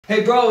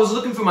Hey bro, I was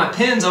looking for my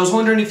pins. I was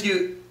wondering if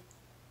you...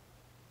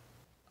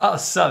 Oh,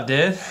 sup,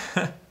 dude?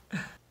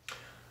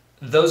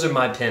 Those are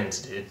my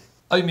pins, dude.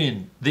 Oh, you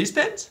mean these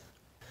pins?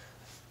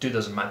 Dude,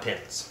 those are my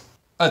pins.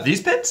 Oh,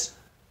 these pins?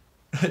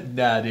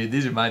 Nah, dude,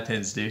 these are my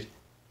pins, dude.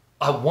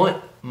 I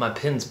want my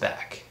pins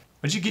back.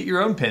 Why'd you get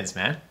your own pins,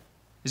 man?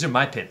 These are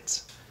my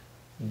pins.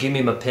 Give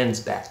me my pins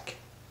back.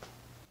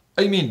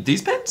 Oh, you mean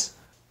these pins?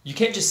 You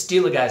can't just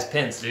steal a guy's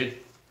pins, dude.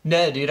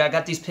 No, dude, I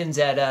got these pins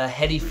at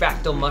Heady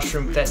Fractal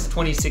Mushroom Fest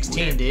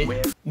 2016,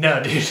 dude.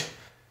 No, dude.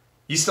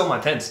 You stole my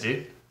pins,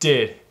 dude.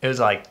 Dude, it was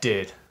like,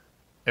 dude.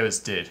 It was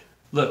dude.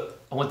 Look,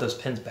 I want those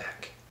pins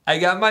back. I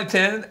got my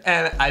pin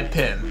and I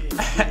pin.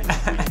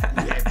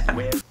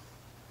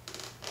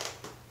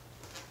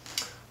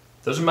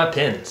 Those are my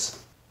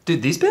pins.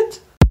 Dude, these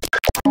pins?